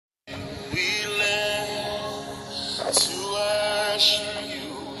We live to worship you.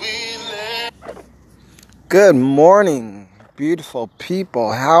 We live. Good morning, beautiful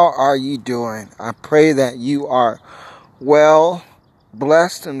people. How are you doing? I pray that you are well,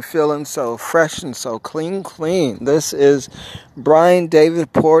 blessed, and feeling so fresh and so clean. This is Brian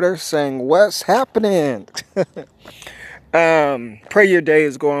David Porter saying, "What's happening?" Pray your day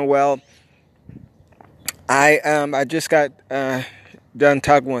is going well. I just got done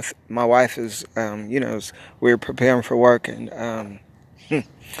talking with my wife as we were preparing for work, and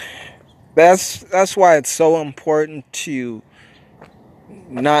that's why it's so important to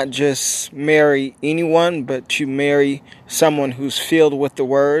not just marry anyone, but to marry someone who's filled with the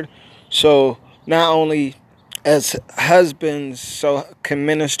word. So not only as husbands so can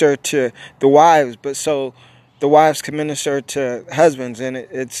minister to the wives, but so the wives can minister to husbands. And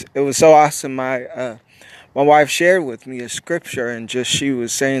it was so awesome. My wife shared with me a scripture, and just she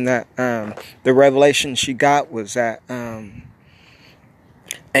was saying that the revelation she got was that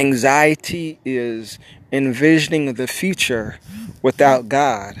anxiety is envisioning the future without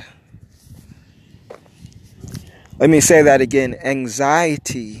God. Let me say that again.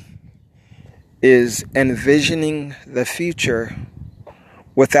 Anxiety is envisioning the future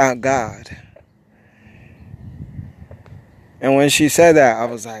without God. And when she said that, I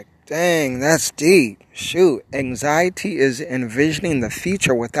was like, dang, that's deep. Shoot, anxiety is envisioning the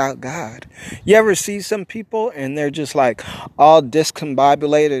future without God. You ever see some people and they're just like all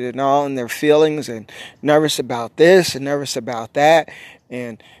discombobulated and all in their feelings and nervous about this and nervous about that.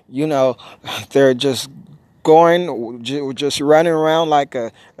 And, they're just running around like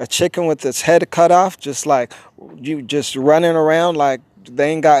a chicken with its head cut off, just like you just running around like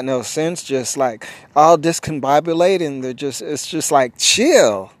they ain't got no sense, just like all discombobulated, and it's just like,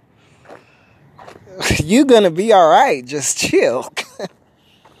 chill. You gonna be all right, just chill.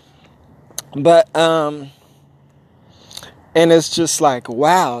 But and it's just like,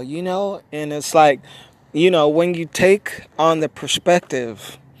 wow, and it's like, when you take on the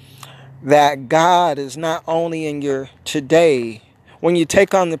perspective that God is not only in your today, when you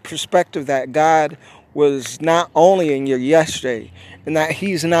take on the perspective that God was not only in your yesterday, and that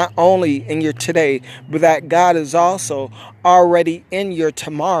He's not only in your today, but that God is also already in your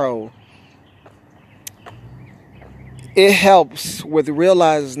tomorrow, it helps with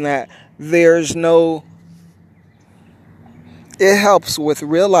realizing that there's no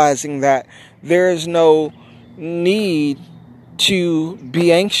need to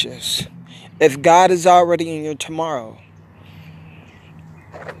be anxious. If God is already in your tomorrow,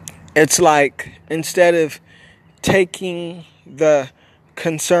 it's like instead of taking the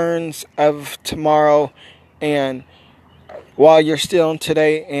concerns of tomorrow and while you're still in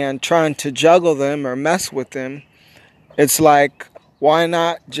today and trying to juggle them or mess with them, it's like, why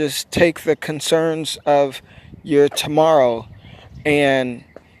not just take the concerns of your tomorrow and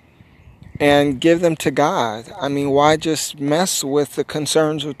give them to God? I mean, why just mess with the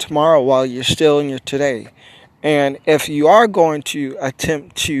concerns of tomorrow while you're still in your today? And if you are going to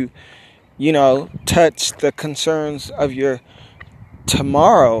attempt to, touch the concerns of your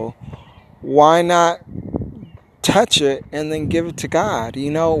tomorrow, why not touch it and then give it to God?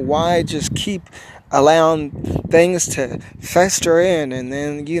 Why just keep allowing things to fester in, and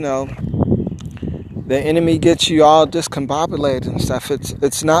then, the enemy gets you all discombobulated and stuff.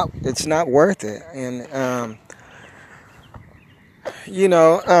 It's not worth it. And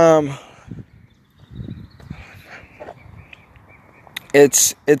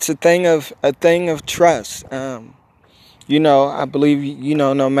it's a thing of trust. I believe,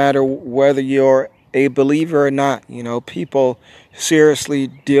 no matter whether you're a believer or not, people seriously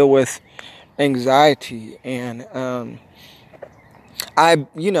deal with anxiety. And I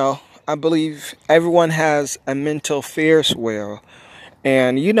believe everyone has a mental Ferris wheel.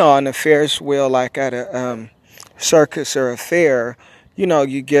 And, on a Ferris wheel, like at a circus or a fair,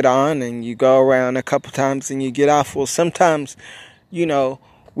 you get on and you go around a couple times and you get off. Well, sometimes,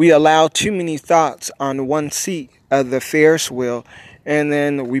 we allow too many thoughts on one seat of the Ferris wheel, and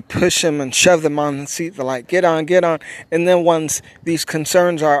then we push them and shove them on the seat. They're like, get on. And then once these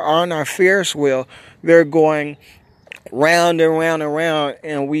concerns are on our Ferris wheel, they're going round and round and round,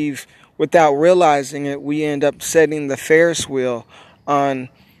 and without realizing it, we end up setting the Ferris wheel on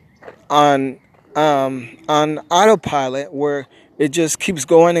autopilot, where it just keeps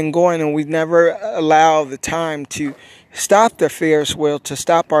going, and we never allow the time to stop the Ferris wheel, to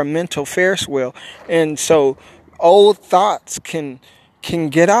stop our mental Ferris wheel. And so old thoughts can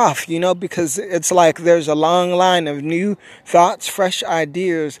get off, because it's like there's a long line of new thoughts, fresh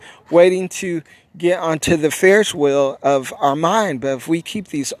ideas waiting to get onto the Ferris wheel of our mind. But if we keep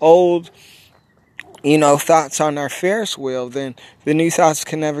these old, thoughts on our Ferris wheel, then the new thoughts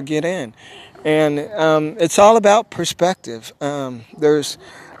can never get in. And it's all about perspective. There's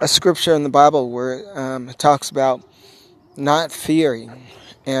a scripture in the Bible where it talks about not fearing.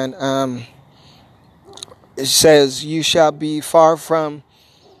 And it says, you shall be far from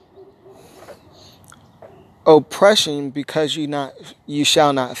oppression because you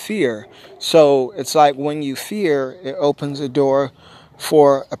shall not fear. So it's like when you fear, it opens a door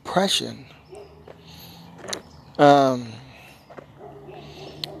for oppression. And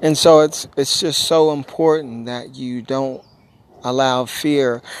so it's just so important that you don't allow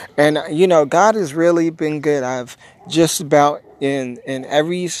fear. And God has really been good. I've just about in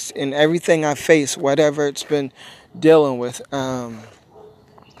everything I face, whatever it's been dealing with,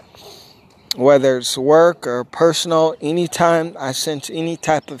 whether it's work or personal, anytime I sense any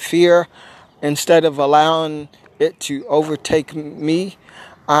type of fear, instead of allowing it to overtake me,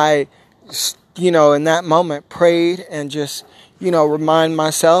 I in that moment prayed and just remind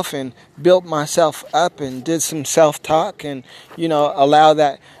myself and built myself up and did some self-talk and allow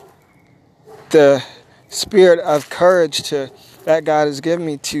that the spirit of courage that God has given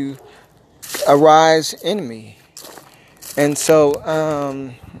me to arise in me. And so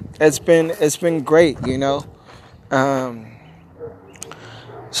it's been great,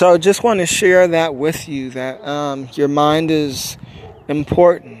 so I just want to share that with you, that your mind is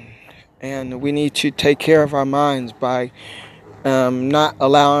important, and we need to take care of our minds by not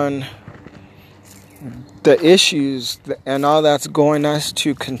allowing the issues and all that's going us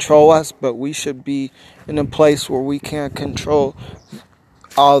to control us, but we should be in a place where we can't control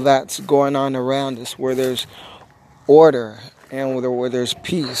all that's going on around us, where there's order and where there's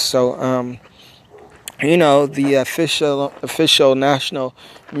peace. So the official National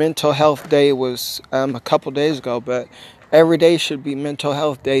Mental Health Day was a couple days ago, but every day should be Mental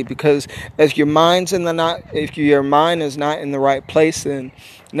Health Day, because if your mind is not in the right place, then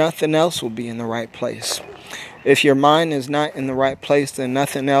nothing else will be in the right place. If your mind is not in the right place, then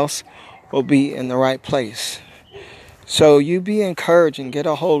nothing else will be in the right place. So you be encouraged and get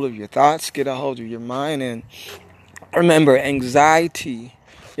a hold of your thoughts, get a hold of your mind, and remember, anxiety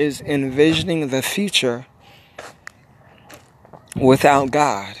is envisioning the future without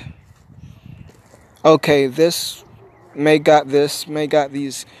God. Okay, this may got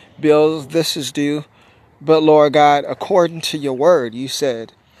these bills, this is due, but Lord God, according to your word, you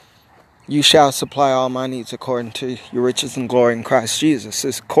said, you shall supply all my needs according to your riches and glory in Christ Jesus.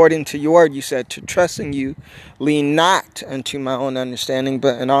 It's according to your word, you said, to trust in you, lean not unto my own understanding,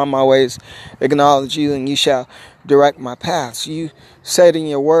 but in all my ways acknowledge you, and you shall direct my paths. You said in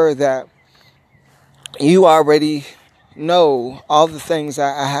your word that you already know all the things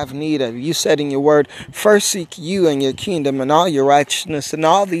I have need of. You said in your word, first seek you and your kingdom and all your righteousness, and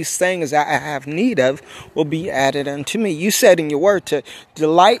all these things that I have need of will be added unto me. You said in your word to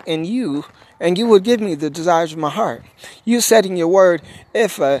delight in you, and you would give me the desires of my heart. You said in your word,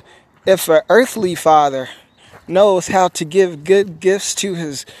 if a earthly father knows how to give good gifts to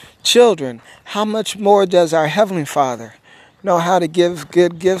his children, how much more does our Heavenly Father know how to give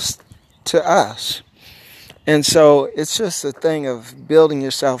good gifts to us? And so it's just a thing of building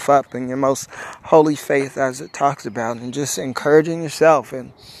yourself up in your most holy faith, as it talks about, and just encouraging yourself.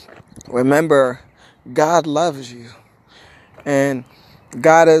 And remember, God loves you, and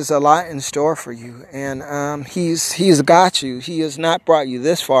God has a lot in store for you, and He's got you. He has not brought you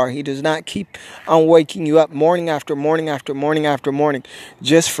this far. He does not keep on waking you up morning after morning after morning after morning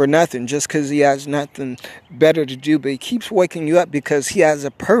just for nothing, just because He has nothing better to do. But He keeps waking you up because He has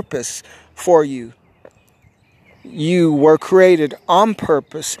a purpose for you. You were created on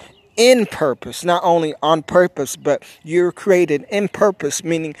purpose, in purpose, not only on purpose, but you're created in purpose,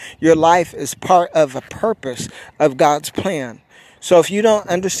 meaning your life is part of a purpose of God's plan. So if you don't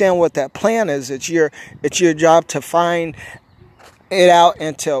understand what that plan is, it's your job to find it out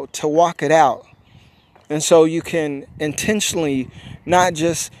and to walk it out. And so you can intentionally not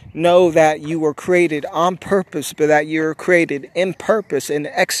just know that you were created on purpose, but that you were created in purpose, and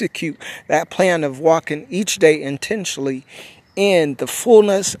execute that plan of walking each day intentionally in the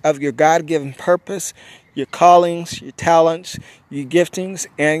fullness of your God-given purpose, your callings, your talents, your giftings,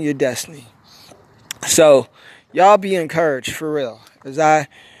 and your destiny. So y'all be encouraged for real. As I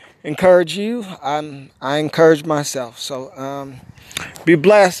encourage you, I encourage myself. So be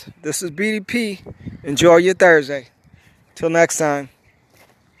blessed. This is BDP. Enjoy your Thursday. Till next time.